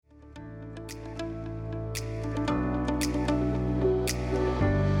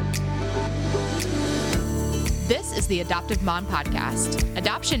the Adoptive Mom Podcast.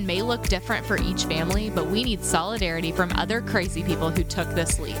 Adoption may look different for each family, but we need solidarity from other crazy people who took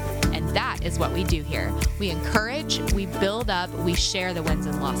this leap. And that is what we do here. We encourage, we build up, we share the wins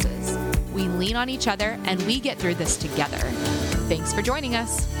and losses. We lean on each other, and we get through this together. Thanks for joining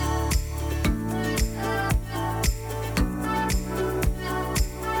us.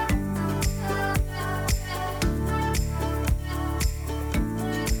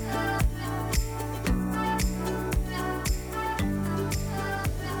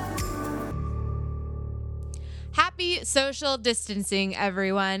 Happy social distancing,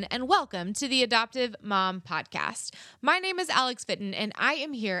 everyone, and welcome to the Adoptive Mom Podcast. My name is Alex Fitton, and I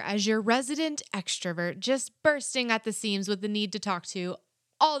am here as your resident extrovert, just bursting at the seams with the need to talk to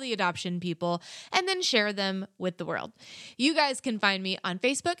all the adoption people and then share them with the world. You guys can find me on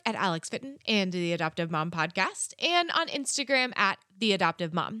Facebook at Alex Fitton and the Adoptive Mom Podcast, and on Instagram at The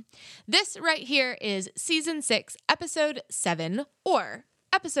Adoptive Mom. This right here is Season 6, Episode 7, or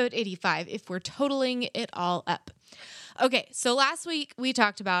Episode 85 if we're totaling it all up. Okay, so last week we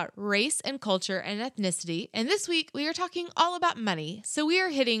talked about race and culture and ethnicity, and this week we are talking all about money. So we are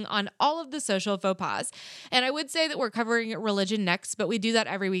hitting on all of the social faux pas, and I would say that we're covering religion next, but we do that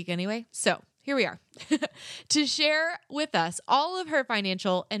every week anyway. So here we are. To share with us all of her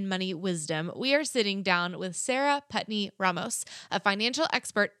financial and money wisdom, we are sitting down with Sara Putney Ramos, a financial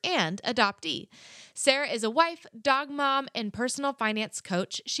expert and adoptee. Sara is a wife, dog mom, and personal finance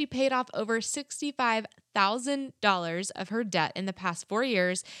coach. She paid off over $65,000 of her debt in the past 4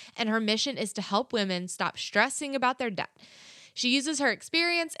 years, and her mission is to help women stop stressing about their debt. She uses her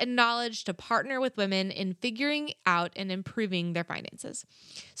experience and knowledge to partner with women in figuring out and improving their finances.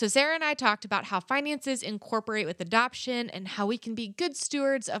 So Sara and I talked about how finances incorporate with adoption and how we can be good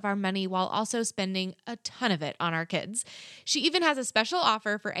stewards of our money while also spending a ton of it on our kids. She even has a special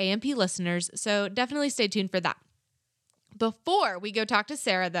offer for AMP listeners, so definitely stay tuned for that. Before we go talk to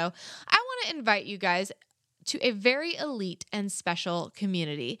Sara, though, I want to invite you guys to a very elite and special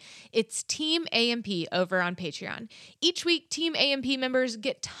community. It's Team AMP over on Patreon. Each week, Team AMP members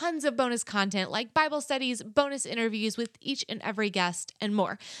get tons of bonus content like Bible studies, bonus interviews with each and every guest, and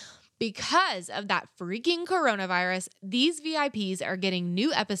more. Because of that freaking coronavirus, these VIPs are getting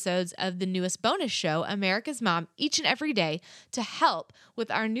new episodes of the newest bonus show, America's Mom, each and every day to help with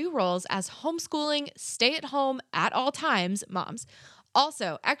our new roles as homeschooling, stay-at-home, at all times moms.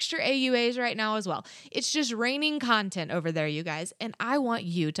 Also, extra AUAs right now as well. It's just raining content over there, you guys. And I want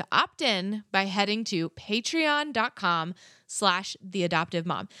you to opt in by heading to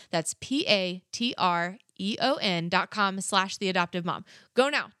patreon.com/theadoptivemom. That's patreon.com/theadoptivemom. Go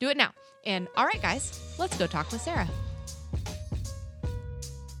now. Do it now. And all right, guys, let's go talk with Sara.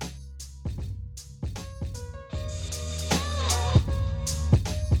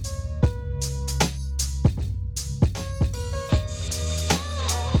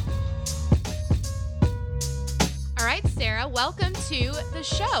 All right, Sara, welcome to the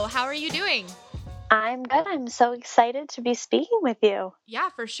show. How are you doing? I'm good. I'm so excited to be speaking with you. Yeah,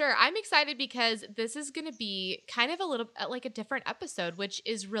 for sure. I'm excited because this is going to be kind of a little like a different episode, which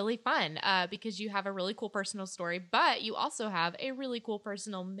is really fun because you have a really cool personal story, but you also have a really cool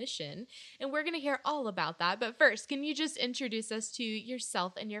personal mission, and we're going to hear all about that. But first, can you just introduce us to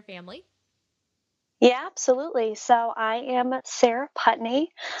yourself and your family? Yeah, absolutely. So I am Sara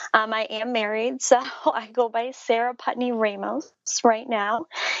Putney. I am married, so I go by Sara Putney Ramos right now.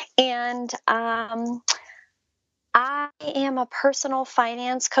 And I am a personal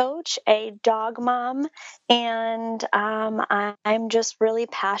finance coach, a dog mom, and I'm just really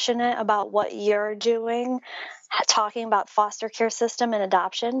passionate about what you're doing, talking about foster care system and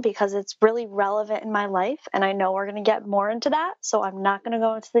adoption, because it's really relevant in my life, and I know we're going to get more into that, so I'm not going to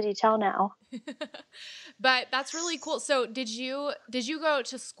go into the detail now. But that's really cool. So did you go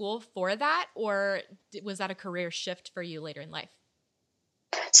to school for that, or was that a career shift for you later in life?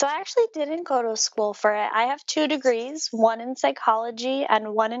 So I actually didn't go to school for it. I have 2 degrees, one in psychology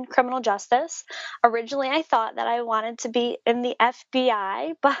and one in criminal justice. Originally, I thought that I wanted to be in the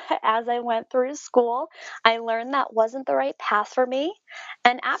FBI, but as I went through school, I learned that wasn't the right path for me.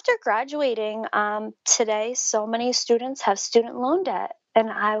 And after graduating, today, so many students have student loan debt, and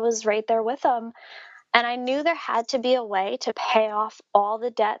I was right there with them. And I knew there had to be a way to pay off all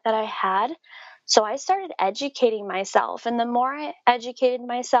the debt that I had. So I started educating myself. And the more I educated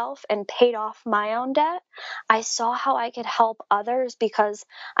myself and paid off my own debt, I saw how I could help others, because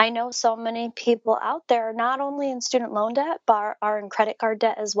I know so many people out there, not only in student loan debt, but are in credit card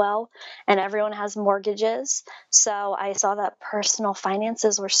debt as well. And everyone has mortgages. So I saw that personal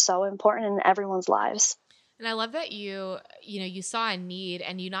finances were so important in everyone's lives. And I love that you saw a need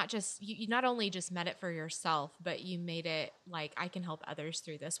and you not only just met it for yourself, but you made it like I can help others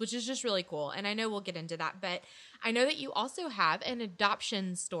through this, which is just really cool. And I know we'll get into that, but I know that you also have an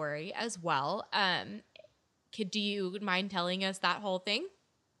adoption story as well. Do you mind telling us that whole thing?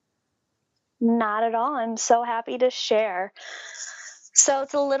 Not at all. I'm so happy to share. So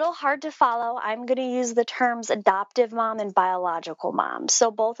it's a little hard to follow. I'm going to use the terms adoptive mom and biological mom.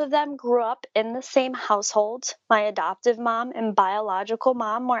 So both of them grew up in the same household. My adoptive mom and biological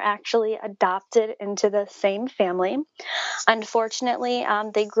mom were actually adopted into the same family. Unfortunately,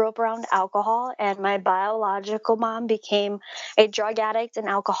 they grew up around alcohol, and my biological mom became a drug addict and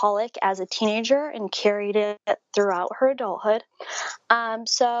alcoholic as a teenager and carried it throughout her adulthood.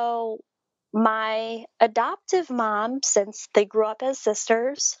 So my adoptive mom, since they grew up as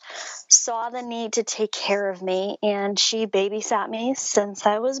sisters, saw the need to take care of me, and she babysat me since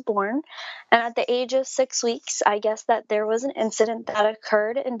I was born. And at the age of 6 weeks, I guess that there was an incident that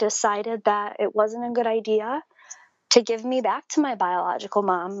occurred and decided that it wasn't a good idea to give me back to my biological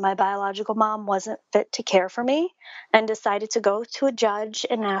mom. My biological mom wasn't fit to care for me and decided to go to a judge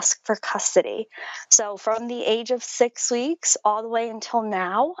and ask for custody. So from the age of 6 weeks all the way until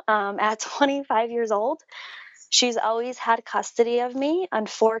now, at 25 years old, she's always had custody of me.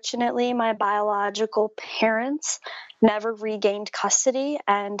 Unfortunately, my biological parents never regained custody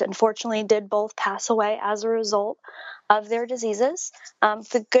and unfortunately did both pass away as a result of their diseases.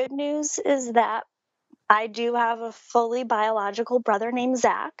 The good news is that I do have a fully biological brother named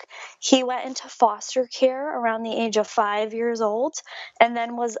Zach. He went into foster care around the age of 5 years old and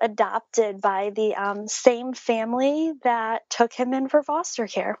then was adopted by the same family that took him in for foster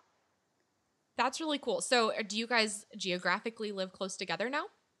care. That's really cool. So, do you guys geographically live close together now?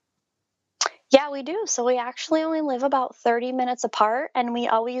 Yeah, we do. So we actually only live about 30 minutes apart, and we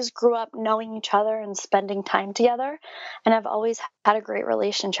always grew up knowing each other and spending time together, and have always had a great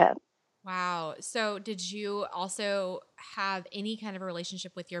relationship. Wow. So, did you also have any kind of a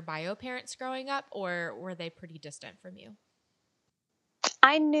relationship with your bio parents growing up, or were they pretty distant from you?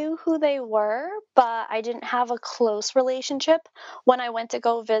 I knew who they were, but I didn't have a close relationship when I went to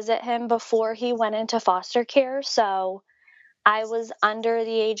go visit him before he went into foster care. So I was under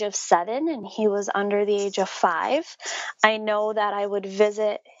the age of 7 and he was under the age of 5. I know that I would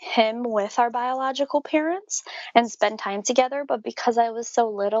visit him with our biological parents and spend time together, but because I was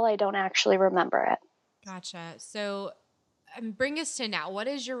so little, I don't actually remember it. Gotcha. So, bring us to now. What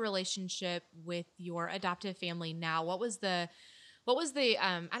is your relationship with your adoptive family now? What was the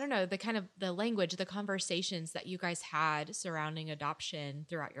I don't know, the kind of the language, the conversations that you guys had surrounding adoption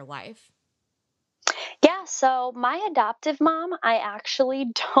throughout your life? Yeah, so my adoptive mom, I actually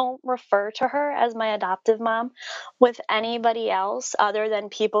don't refer to her as my adoptive mom with anybody else other than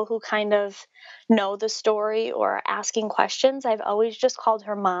people who kind of know the story or are asking questions. I've always just called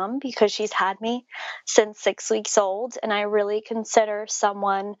her mom because she's had me since 6 weeks old, and I really consider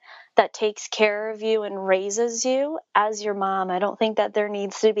someone that takes care of you and raises you as your mom. I don't think that there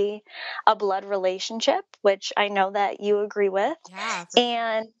needs to be a blood relationship, which I know that you agree with. Yeah, for sure.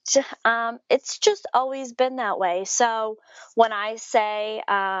 And it's just always been that way. So when I say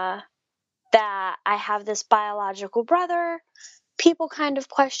that I have this biological brother, people kind of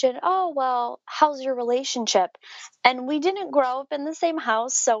question, oh, well, how's your relationship? And we didn't grow up in the same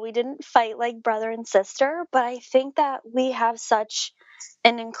house, so we didn't fight like brother and sister. But I think that we have such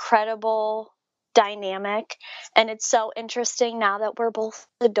an incredible dynamic. And it's so interesting now that we're both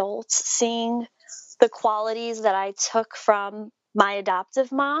adults seeing the qualities that I took from my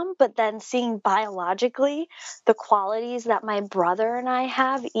adoptive mom, but then seeing biologically the qualities that my brother and I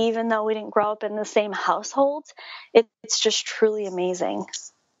have, even though we didn't grow up in the same household, it's just truly amazing.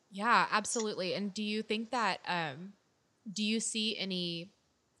 Yeah, absolutely. And do you think that do you see any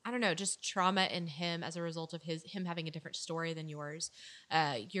I don't know, just trauma in him as a result of him having a different story than yours?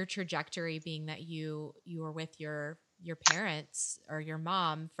 Your trajectory being that you were with your parents or your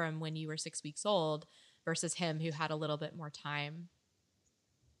mom from when you were 6 weeks old versus him who had a little bit more time.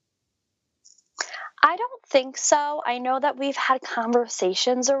 I don't think so. I know that we've had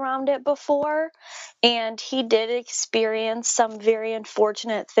conversations around it before, and he did experience some very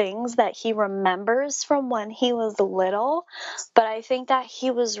unfortunate things that he remembers from when he was little. But I think that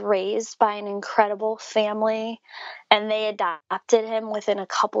he was raised by an incredible family, and they adopted him within a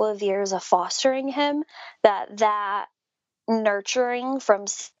couple of years of fostering him. That nurturing from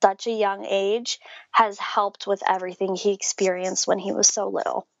such a young age has helped with everything he experienced when he was so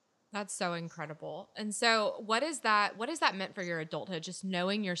little. That's so incredible. And so what has that meant for your adulthood, just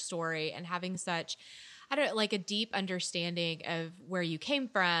knowing your story and having such I don't know, like a deep understanding of where you came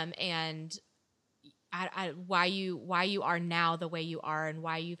from and why you are now the way you are and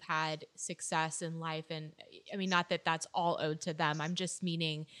why you've had success in life. And I mean, not that that's all owed to them. I'm just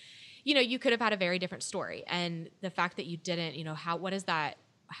meaning, you could have had a very different story, and the fact that you didn't, how has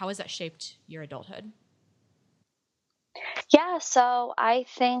that shaped your adulthood? Yeah, so I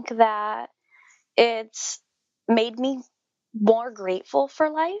think that it's made me more grateful for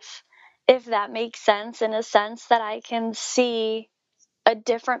life, if that makes sense, in a sense that I can see a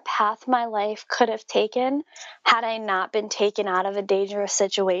different path my life could have taken had I not been taken out of a dangerous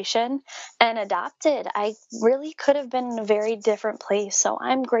situation and adopted. I really could have been in a very different place. So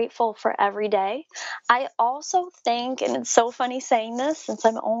I'm grateful for every day. I also think, and it's so funny saying this since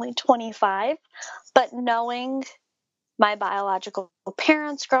I'm only 25, but knowing my biological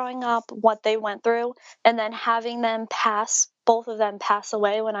parents growing up, what they went through, and then having both of them pass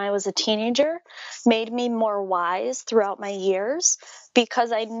away when I was a teenager, made me more wise throughout my years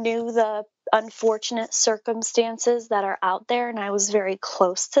because I knew the unfortunate circumstances that are out there and I was very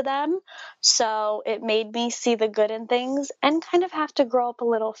close to them. So it made me see the good in things and kind of have to grow up a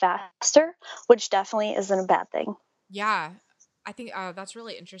little faster, which definitely isn't a bad thing. Yeah, I think that's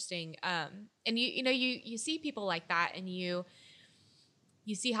really interesting. And you see people like that, and you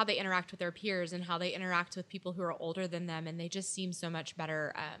see how they interact with their peers and how they interact with people who are older than them, and they just seem so much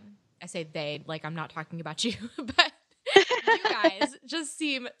better. I say they, like I'm not talking about you, but you guys just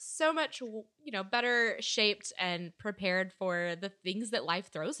seem so much, better shaped and prepared for the things that life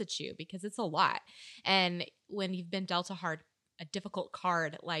throws at you, because it's a lot. And when you've been dealt a difficult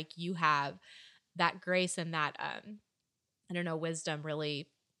card like you have, that grace and that, I don't know, wisdom really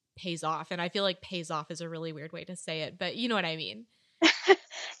pays off. And I feel like pays off is a really weird way to say it, but you know what I mean?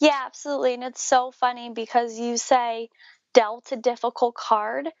 Yeah, absolutely. And it's so funny because you say dealt a difficult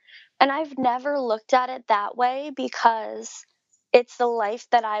card. And I've never looked at it that way because it's the life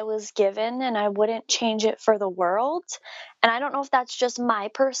that I was given and I wouldn't change it for the world. And I don't know if that's just my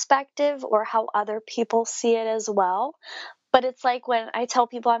perspective or how other people see it as well. But it's like when I tell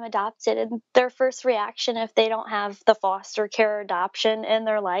people I'm adopted, and their first reaction, if they don't have the foster care or adoption in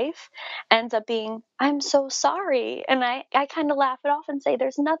their life, ends up being, I'm so sorry. And I kind of laugh it off and say,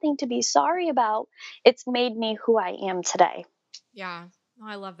 there's nothing to be sorry about. It's made me who I am today. Yeah. Oh,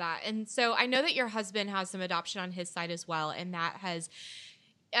 I love that. And so I know that your husband has some adoption on his side as well. And that has,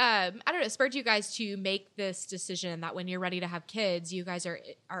 I don't know, spurred you guys to make this decision that when you're ready to have kids, you guys are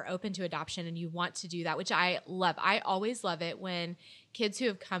open to adoption and you want to do that, which I love. I always love it when kids who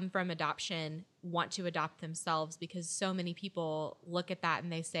have come from adoption want to adopt themselves, because so many people look at that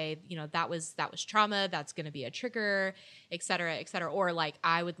and they say, that was trauma, that's going to be a trigger, et cetera, et cetera. Or like,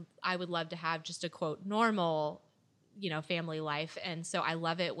 I would love to have just a quote normal family life. And so I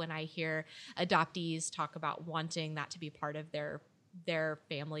love it when I hear adoptees talk about wanting that to be part of their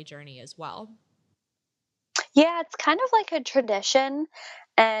family journey as well. Yeah, it's kind of like a tradition.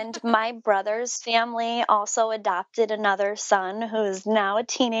 And my brother's family also adopted another son who is now a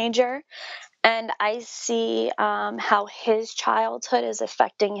teenager. And I see how his childhood is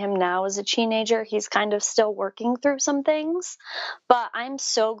affecting him now as a teenager. He's kind of still working through some things, but I'm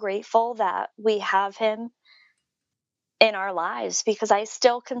so grateful that we have him in our lives because I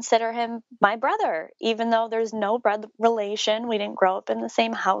still consider him my brother, even though there's no blood relation. We didn't grow up in the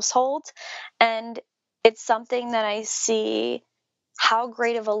same household. And it's something that I see how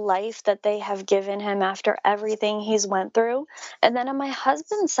great of a life that they have given him after everything he's went through. And then on my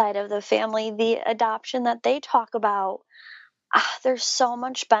husband's side of the family, the adoption that they talk about, there's so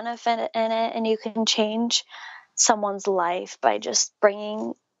much benefit in it, and you can change someone's life by just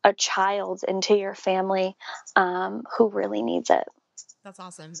bringing a child into your family who really needs it. That's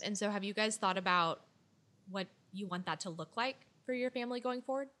awesome. And so have you guys thought about what you want that to look like for your family going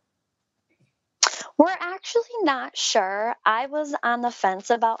forward? We're actually not sure. I was on the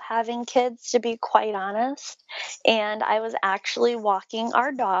fence about having kids, to be quite honest. And I was actually walking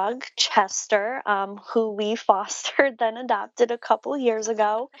our dog, Chester, who we fostered, then adopted a couple years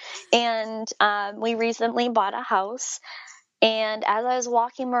ago. And we recently bought a house. And as I was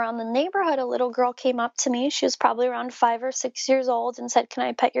walking around the neighborhood, a little girl came up to me. She was probably around 5 or 6 years old and said, "Can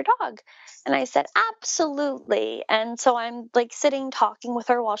I pet your dog?" And I said, "Absolutely." And so I'm like sitting talking with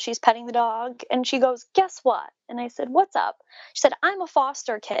her while she's petting the dog. And she goes, "Guess what?" And I said, "What's up?" She said, "I'm a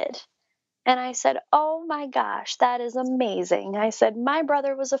foster kid." And I said, "Oh my gosh, that is amazing." I said, "My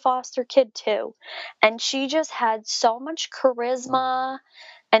brother was a foster kid too." And she just had so much charisma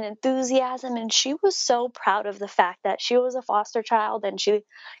and enthusiasm. And she was so proud of the fact that she was a foster child and she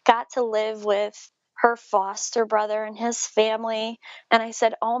got to live with her foster brother and his family. And I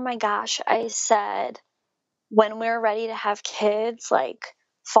said, "Oh my gosh," I said, "when we're ready to have kids, like,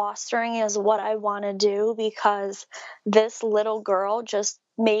 fostering is what I want to do, because this little girl just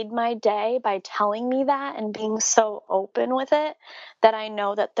made my day by telling me that and being so open with it, that I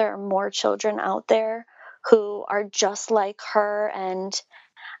know that there are more children out there who are just like her, and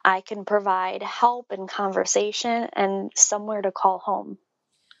I can provide help and conversation and somewhere to call home.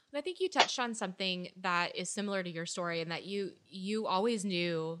 And I think you touched on something that is similar to your story, and that you always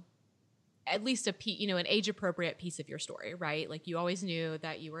knew at least an age appropriate piece of your story, right? Like you always knew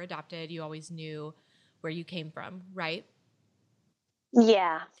that you were adopted. You always knew where you came from, right?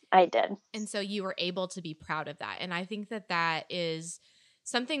 Yeah, I did. And so you were able to be proud of that. And I think that that is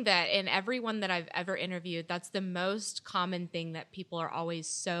something that in everyone that I've ever interviewed, that's the most common thing, that people are always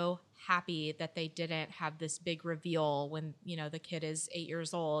so happy that they didn't have this big reveal when, the kid is 8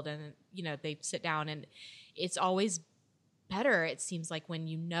 years old and, they sit down, and it's always better, it seems like,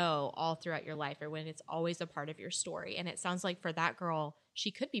 when all throughout your life, or when it's always a part of your story. And it sounds like for that girl,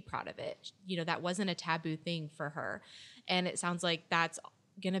 she could be proud of it. That wasn't a taboo thing for her. And it sounds like that's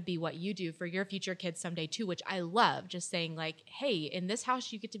going to be what you do for your future kids someday too, which I love, just saying like, hey, in this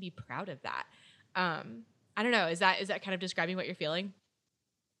house, you get to be proud of that. I don't know. Is that kind of describing what you're feeling?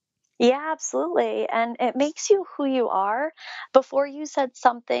 Yeah, absolutely. And it makes you who you are. Before you said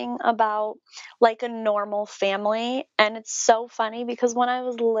something about like a normal family. And it's so funny because when I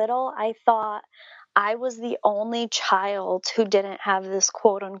was little, I thought I was the only child who didn't have this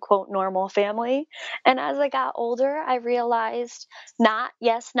quote unquote normal family. And as I got older, I realized not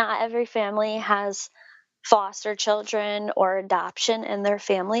every family has foster children or adoption in their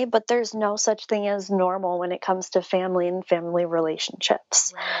family, but there's no such thing as normal when it comes to family and family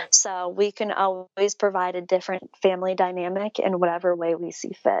relationships. Right. So we can always provide a different family dynamic in whatever way we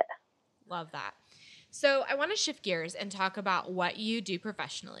see fit. Love that. So I want to shift gears and talk about what you do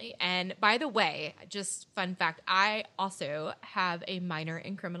professionally. And by the way, just fun fact, I also have a minor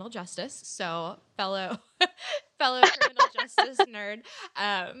in criminal justice. So fellow criminal justice nerd.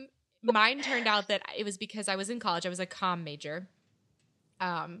 Mine turned out that it was because I was in college. I was a comm major,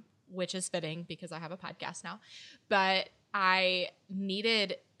 which is fitting because I have a podcast now. But I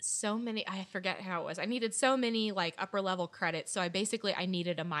needed so many, I forget how it was. I needed so many like upper level credits. So I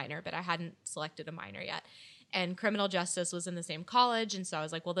needed a minor, but I hadn't selected a minor yet. And criminal justice was in the same college. And so I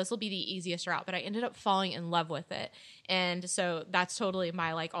was like, well, this will be the easiest route. But I ended up falling in love with it. And so that's totally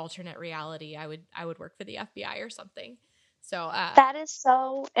my like alternate reality. I would work for the FBI or something. So That is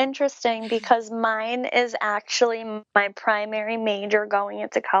so interesting because mine is actually my primary major going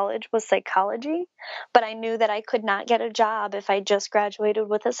into college was psychology, but I knew that I could not get a job if I just graduated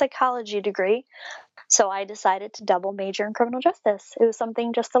with a psychology degree. So I decided to double major in criminal justice. It was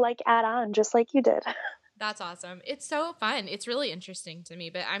something just to like add on, just like you did. that's awesome. It's so fun. It's really interesting to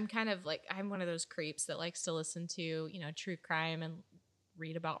me, but I'm kind of like, I'm one of those creeps that likes to listen to, true crime and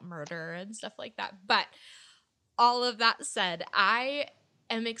read about murder and stuff like that. But all of that said, I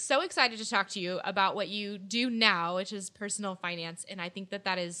am so excited to talk to you about what you do now, which is personal finance. And I think that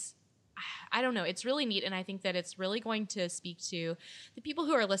that is, I don't know, it's really neat. And I think that it's really going to speak to the people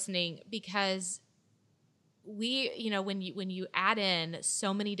who are listening, because when you add in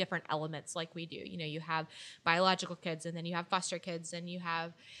so many different elements like we do, you have biological kids, and then you have foster kids, and you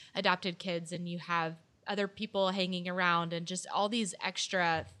have adopted kids, and you have other people hanging around, and just all these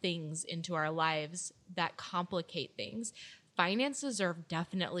extra things into our lives that complicate things. Finances are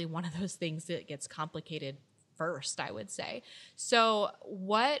definitely one of those things that gets complicated first, I would say. So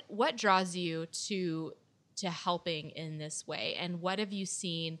what draws you to helping in this way, and what have you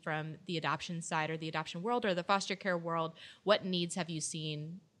seen from the adoption side, or the adoption world, or the foster care world? What needs have you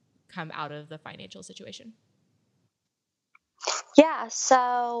seen come out of the financial situation? Yeah,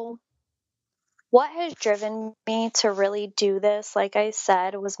 so what has driven me to really do this, like I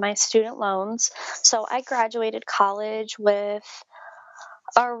said, was my student loans. So I graduated college with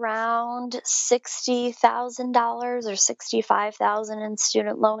around $60,000 or $65,000 in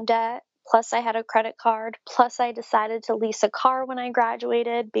student loan debt. Plus, I had a credit card. Plus, I decided to lease a car when I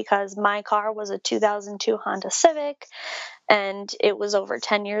graduated because my car was a 2002 Honda Civic and it was over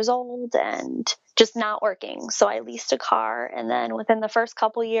 10 years old and just not working. So I leased a car. And then within the first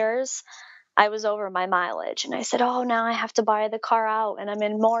couple years, I was over my mileage and I said, oh, now I have to buy the car out and I'm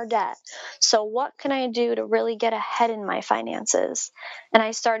in more debt. So what can I do to really get ahead in my finances? And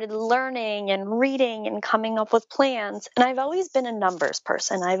I started learning and reading and coming up with plans. And I've always been a numbers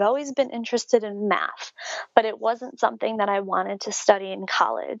person. I've always been interested in math, but it wasn't something that I wanted to study in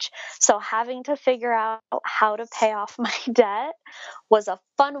college. So having to figure out how to pay off my debt was a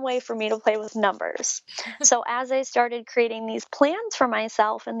fun way for me to play with numbers. So as I started creating these plans for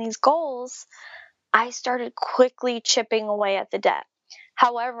myself and these goals, I started quickly chipping away at the debt.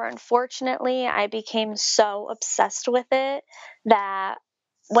 However, unfortunately, I became so obsessed with it that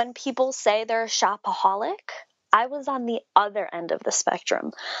when people say they're a shopaholic, I was on the other end of the spectrum.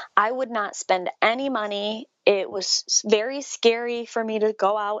 I would not spend any money. It was very scary for me to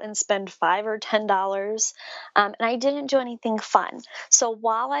go out and spend $5 or $10, and I didn't do anything fun. So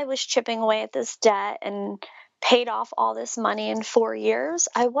while I was chipping away at this debt and paid off all this money in 4 years,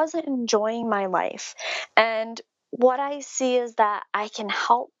 I wasn't enjoying my life. And what I see is that I can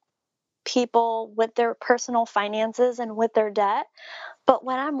help people with their personal finances and with their debt. But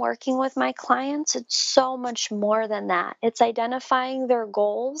when I'm working with my clients, it's so much more than that. It's identifying their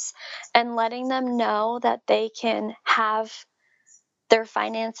goals and letting them know that they can have their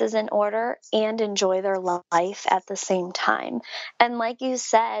finances in order and enjoy their life at the same time. And like you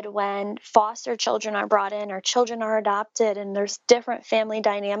said, when foster children are brought in or children are adopted and there's different family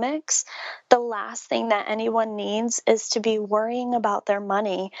dynamics, the last thing that anyone needs is to be worrying about their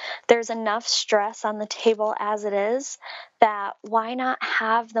money. There's enough stress on the table as it is, that why not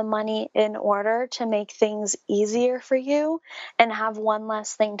have the money in order to make things easier for you and have one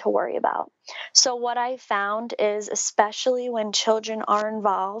less thing to worry about? So what I found is, especially when children are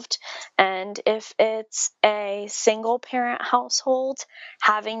involved, and if it's a single parent household,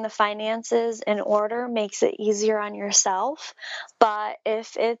 having the finances in order makes it easier on yourself. But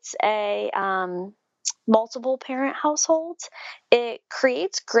if it's a multiple parent households, it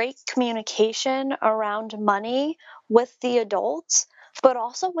creates great communication around money with the adults, but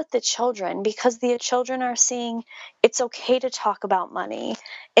also with the children, because the children are seeing it's okay to talk about money.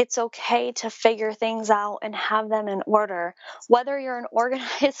 It's okay to figure things out and have them in order. Whether you're an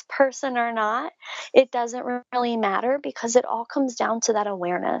organized person or not, it doesn't really matter, because it all comes down to that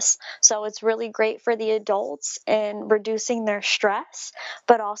awareness. So it's really great for the adults in reducing their stress,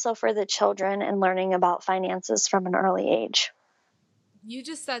 but also for the children and learning about finances from an early age. You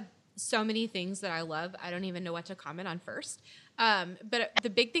just said so many things that I love. I don't even know what to comment on first. But the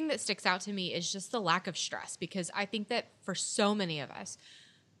big thing that sticks out to me is just the lack of stress, because I think that for so many of us,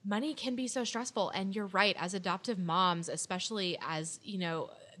 money can be so stressful. And you're right, as adoptive moms, especially as, you know,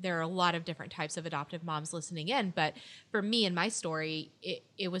 there are a lot of different types of adoptive moms listening in. But for me and my story,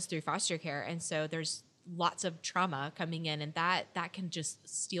 it was through foster care. And so there's lots of trauma coming in, and that can just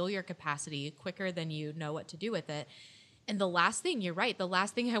steal your capacity quicker than you know what to do with it. And the last thing, you're right, the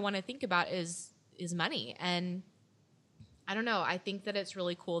last thing I want to think about is money. And I don't know, I think that it's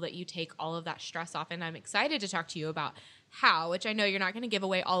really cool that you take all of that stress off, and I'm excited to talk to you about how, which I know you're not going to give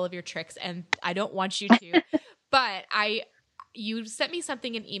away all of your tricks, and I don't want you to. But you sent me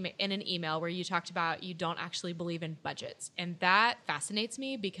something in an email where you talked about you don't actually believe in budgets, and that fascinates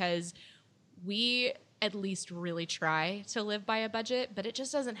me, because we at least really try to live by a budget, but it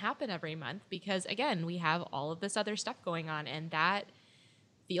just doesn't happen every month, because again, we have all of this other stuff going on, and that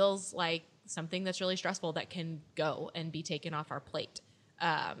feels like something that's really stressful that can go and be taken off our plate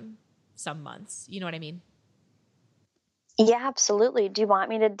some months. You know what I mean? Yeah, absolutely. Do you want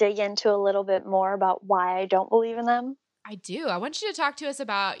me to dig into a little bit more about why I don't believe in them? I do. I want you to talk to us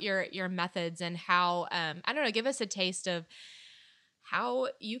about your methods and how I don't know, give us a taste of how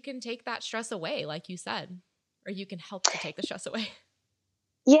you can take that stress away, like you said, or you can help to take the stress away.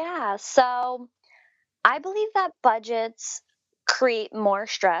 Yeah, so I believe that budgets create more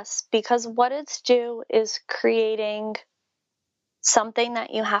stress, because what it's do is creating something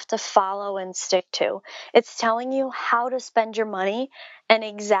that you have to follow and stick to. It's telling you how to spend your money and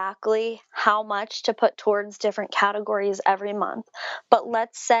exactly how much to put towards different categories every month. But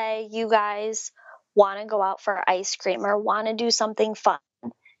let's say you guys want to go out for ice cream or want to do something fun.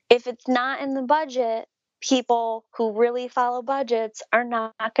 If it's not in the budget, people who really follow budgets are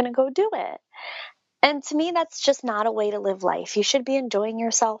not going to go do it. And to me, that's just not a way to live life. You should be enjoying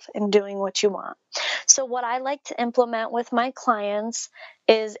yourself and doing what you want. So, what I like to implement with my clients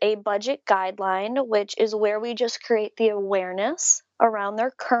is a budget guideline, which is where we just create the awareness around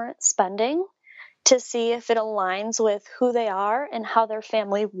their current spending to see if it aligns with who they are and how their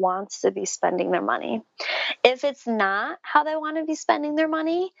family wants to be spending their money. If it's not how they want to be spending their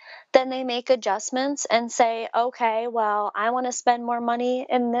money, then they make adjustments and say, okay, well, I want to spend more money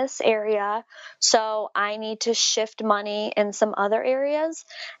in this area, so I need to shift money in some other areas.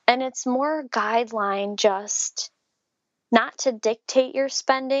 And it's more guideline, just not to dictate your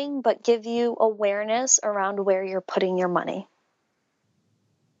spending, but give you awareness around where you're putting your money.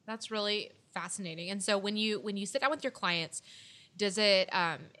 That's really fascinating. And so when you sit down with your clients, does it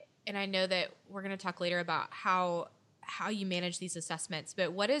and I know that we're going to talk later about how you manage these assessments,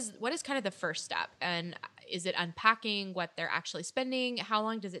 but what is kind of the first step? And is it unpacking what they're actually spending? How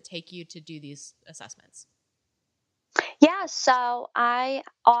long does it take you to do these assessments? Yeah, so I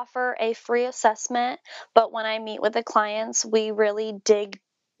offer a free assessment, but when I meet with the clients, we really dig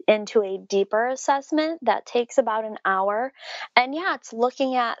into a deeper assessment that takes about an hour. And yeah, it's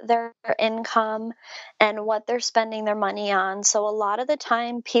looking at their income and what they're spending their money on. So a lot of the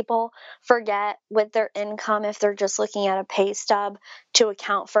time, people forget with their income, if they're just looking at a pay stub, to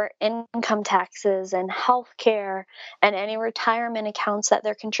account for income taxes and health care and any retirement accounts that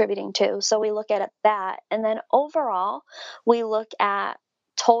they're contributing to. So we look at that. And then overall, we look at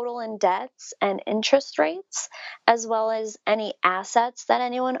total in debts and interest rates, as well as any assets that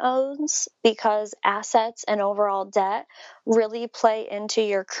anyone owns, because assets and overall debt really play into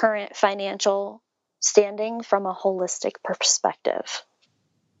your current financial standing from a holistic perspective.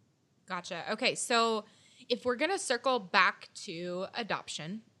 Gotcha. Okay, so if we're gonna circle back to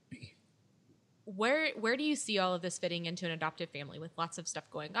adoption, where do you see all of this fitting into an adoptive family with lots of stuff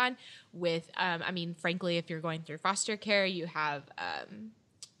going on with I mean, frankly, if you're going through foster care, you have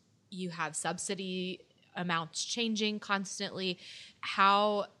subsidy amounts changing constantly.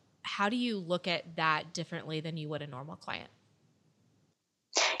 How do you look at that differently than you would a normal client?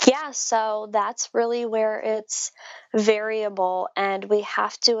 Yeah, so that's really where it's variable, and we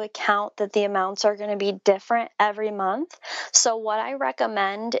have to account that the amounts are going to be different every month. So, what I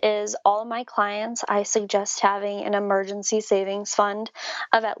recommend is all of my clients, I suggest having an emergency savings fund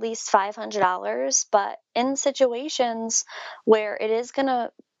of at least $500. But in situations where it is going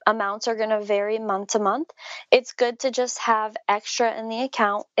to amounts are going to vary month to month, it's good to just have extra in the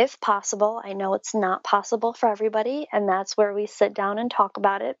account if possible. I know it's not possible for everybody, and that's where we sit down and talk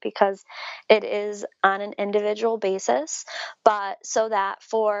about it because it is on an individual basis. But so that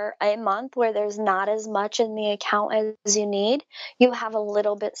for a month where there's not as much in the account as you need, you have a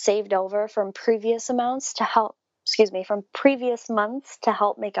little bit saved over from previous amounts to help, excuse me, from previous months to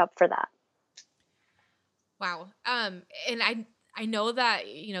help make up for that. Wow. And I know that,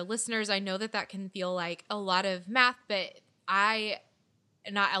 listeners, I know that that can feel like a lot of math, but I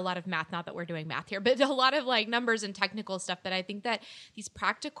not a lot of math, not that we're doing math here, but a lot of like numbers and technical stuff. But I think that these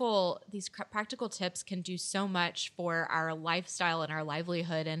practical tips can do so much for our lifestyle and our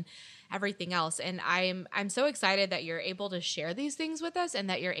livelihood and everything else. And I'm so excited that you're able to share these things with us and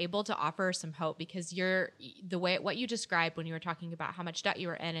that you're able to offer some hope, because the way what you described when you were talking about how much debt you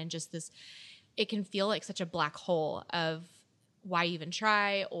were in and just this, it can feel like such a black hole of why even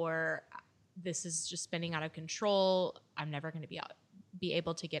try, or this is just spinning out of control. I'm never going to be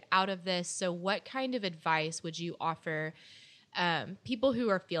able to get out of this. So what kind of advice would you offer people who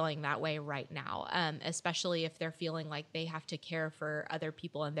are feeling that way right now, especially if they're feeling like they have to care for other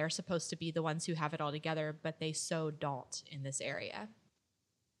people and they're supposed to be the ones who have it all together, but they so don't in this area?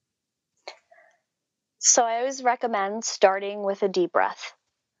 So I always recommend starting with a deep breath.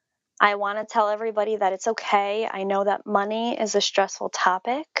 I want to tell everybody that it's okay. I know that money is a stressful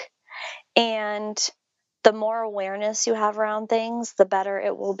topic, and the more awareness you have around things, the better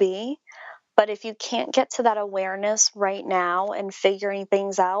it will be. But if you can't get to that awareness right now and figuring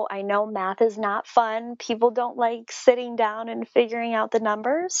things out, I know math is not fun. People don't like sitting down and figuring out the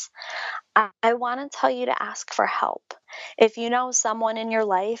numbers. I want to tell you to ask for help. If you know someone in your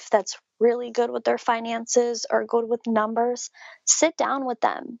life that's really good with their finances or good with numbers, sit down with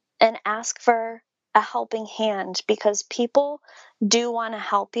them and ask for a helping hand, because people do want to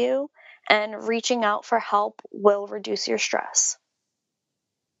help you, and reaching out for help will reduce your stress.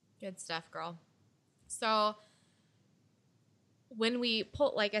 Good stuff, girl. So when we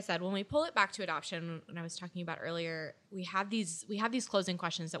pull, like I said, when we pull it back to adoption, when I was talking about earlier, we have these closing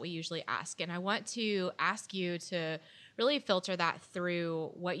questions that we usually ask, and I want to ask you to really filter that through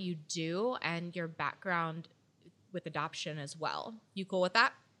what you do and your background with adoption as well. You cool with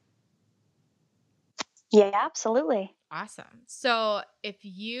that? Yeah, absolutely. Awesome. So if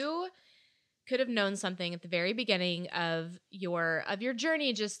you could have known something at the very beginning of your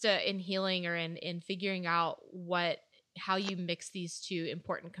journey, just in healing or in figuring out how you mix these two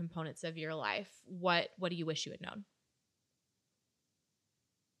important components of your life, what do you wish you had known?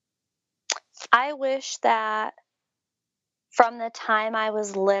 I wish that from the time I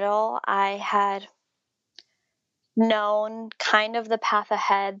was little, I had known kind of the path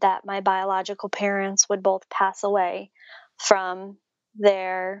ahead, that my biological parents would both pass away from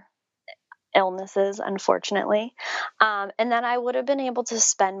their illnesses, unfortunately. And then I would have been able to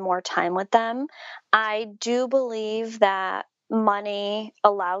spend more time with them. I do believe that money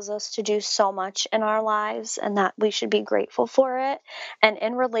allows us to do so much in our lives and that we should be grateful for it. And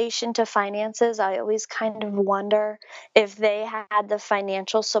in relation to finances, I always kind of wonder, if they had the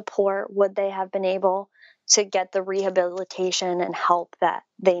financial support, would they have been able to get the rehabilitation and help that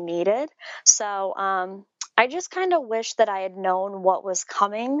they needed? So, I just kind of wish that I had known what was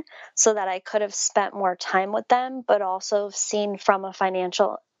coming so that I could have spent more time with them, but also seen from a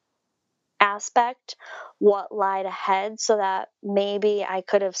financial aspect what lied ahead so that maybe I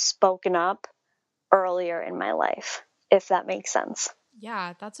could have spoken up earlier in my life, if that makes sense.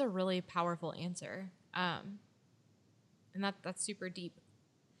 Yeah, that's a really powerful answer. And that's super deep.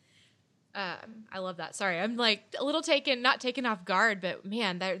 I love that. Sorry, I'm like a little not taken off guard, but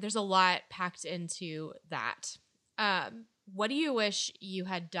man, there's a lot packed into that. What do you wish you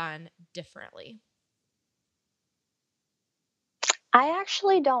had done differently? I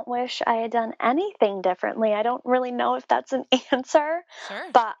actually don't wish I had done anything differently. I don't really know if that's an answer, Sure.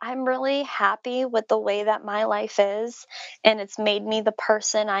 but I'm really happy with the way that my life is, and it's made me the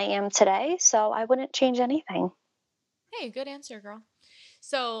person I am today. So I wouldn't change anything. Hey, good answer, girl.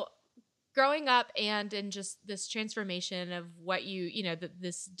 So, growing up and in just this transformation of what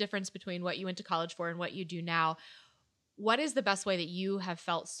this difference between what you went to college for and what you do now, what is the best way that you have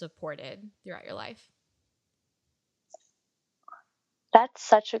felt supported throughout your life? That's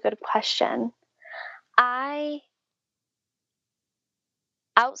such a good question. I,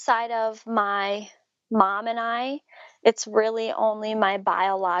 outside of my mom and I, it's really only my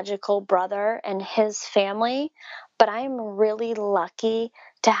biological brother and his family. But I'm really lucky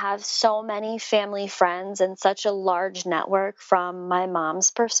to have so many family friends and such a large network from my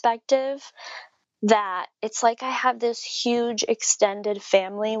mom's perspective that it's like I have this huge extended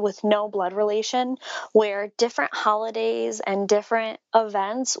family with no blood relation where different holidays and different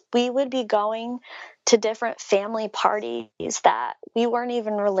events, we would be going to different family parties that we weren't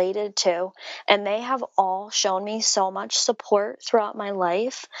even related to. And they have all shown me so much support throughout my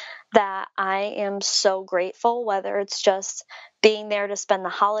life that I am so grateful, whether it's just being there to spend the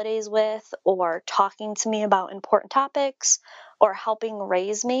holidays with or talking to me about important topics or helping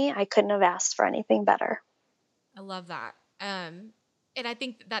raise me. I couldn't have asked for anything better. I love that. And I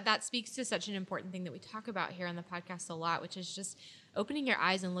think that speaks to such an important thing that we talk about here on the podcast a lot, which is just opening your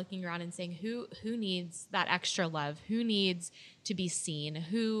eyes and looking around and saying who needs that extra love, who needs to be seen,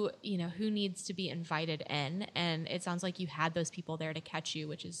 who needs to be invited in. And it sounds like you had those people there to catch you,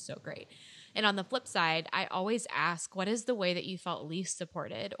 which is so great. And on the flip side, I always ask, what is the way that you felt least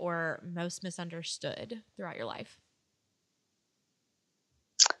supported or most misunderstood throughout your life?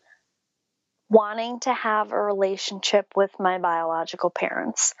 Wanting to have a relationship with my biological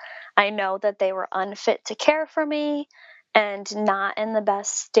parents. I know that they were unfit to care for me and not in the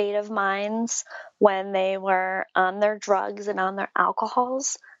best state of minds when they were on their drugs and on their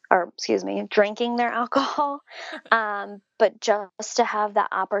alcohols, or excuse me, drinking their alcohol. But just to have the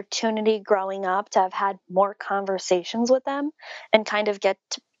opportunity growing up to have had more conversations with them and kind of get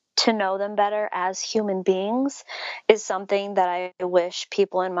to know them better as human beings is something that I wish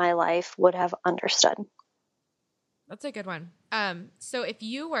people in my life would have understood. That's a good one. So if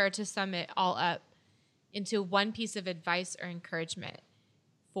you were to sum it all up into one piece of advice or encouragement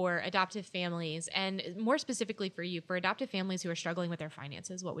for adoptive families, and more specifically for you, for adoptive families who are struggling with their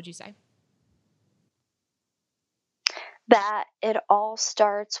finances, what would you say? That it all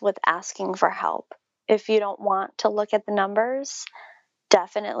starts with asking for help. If you don't want to look at the numbers,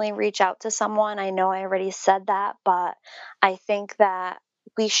 definitely reach out to someone. I know I already said that, but I think that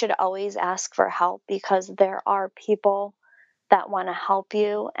we should always ask for help because there are people that want to help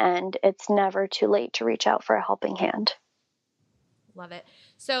you, and it's never too late to reach out for a helping hand. Love it.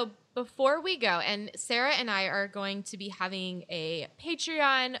 So before we go, and Sara and I are going to be having a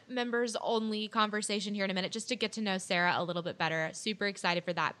Patreon members only conversation here in a minute just to get to know Sara a little bit better. Super excited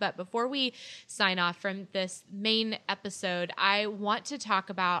for that. But before we sign off from this main episode, I want to talk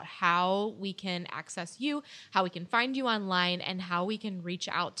about how we can access you, how we can find you online, and how we can reach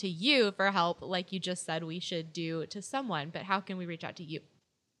out to you for help, like you just said we should do to someone. But how can we reach out to you?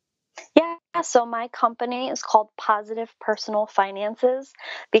 Yeah, so my company is called Positive Personal Finances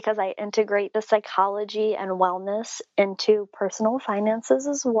because I integrate the psychology and wellness into personal finances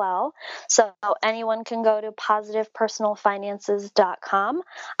as well. So anyone can go to positivepersonalfinances.com.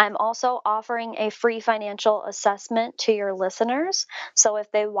 I'm also offering a free financial assessment to your listeners. So if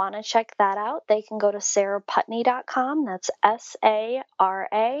they want to check that out, they can go to saraputney.com. That's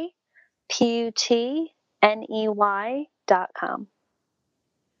SARAPUTNEY.com.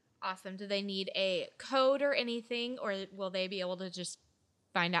 Awesome. Do they need a code or anything, or will they be able to just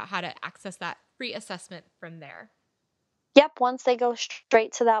find out how to access that free assessment from there? Yep, once they go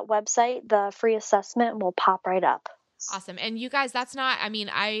straight to that website, the free assessment will pop right up. Awesome. And you guys, that's not, I mean,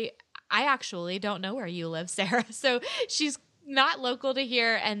 I actually don't know where you live, Sara. So she's not local to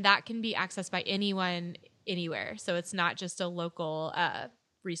here, and that can be accessed by anyone anywhere. So it's not just a local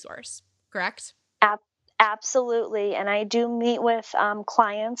resource, correct? Absolutely. And I do meet with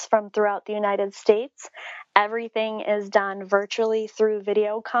clients from throughout the United States. Everything is done virtually through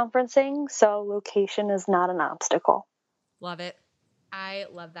video conferencing, so location is not an obstacle. Love it. I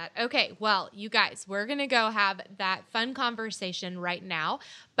love that. Okay, well, you guys, we're going to go have that fun conversation right now,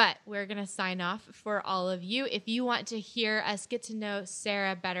 but we're going to sign off for all of you. If you want to hear us get to know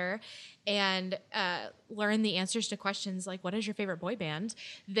Sara better and learn the answers to questions like what is your favorite boy band,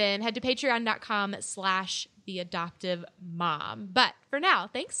 then head to patreon.com/theadoptivemom. But for now,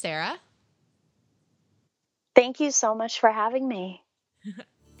 thanks, Sara. Thank you so much for having me.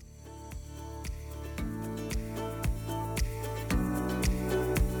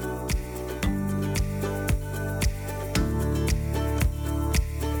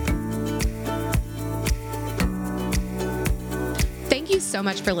 Thank you so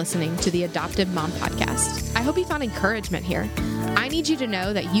much for listening to the Adoptive Mom Podcast. I hope you found encouragement here. I need you to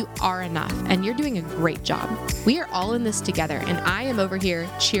know that you are enough and you're doing a great job. We are all in this together, and I am over here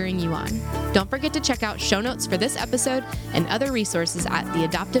cheering you on. Don't forget to check out show notes for this episode and other resources at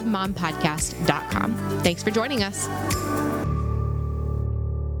theadoptivemompodcast.com. Thanks for joining us.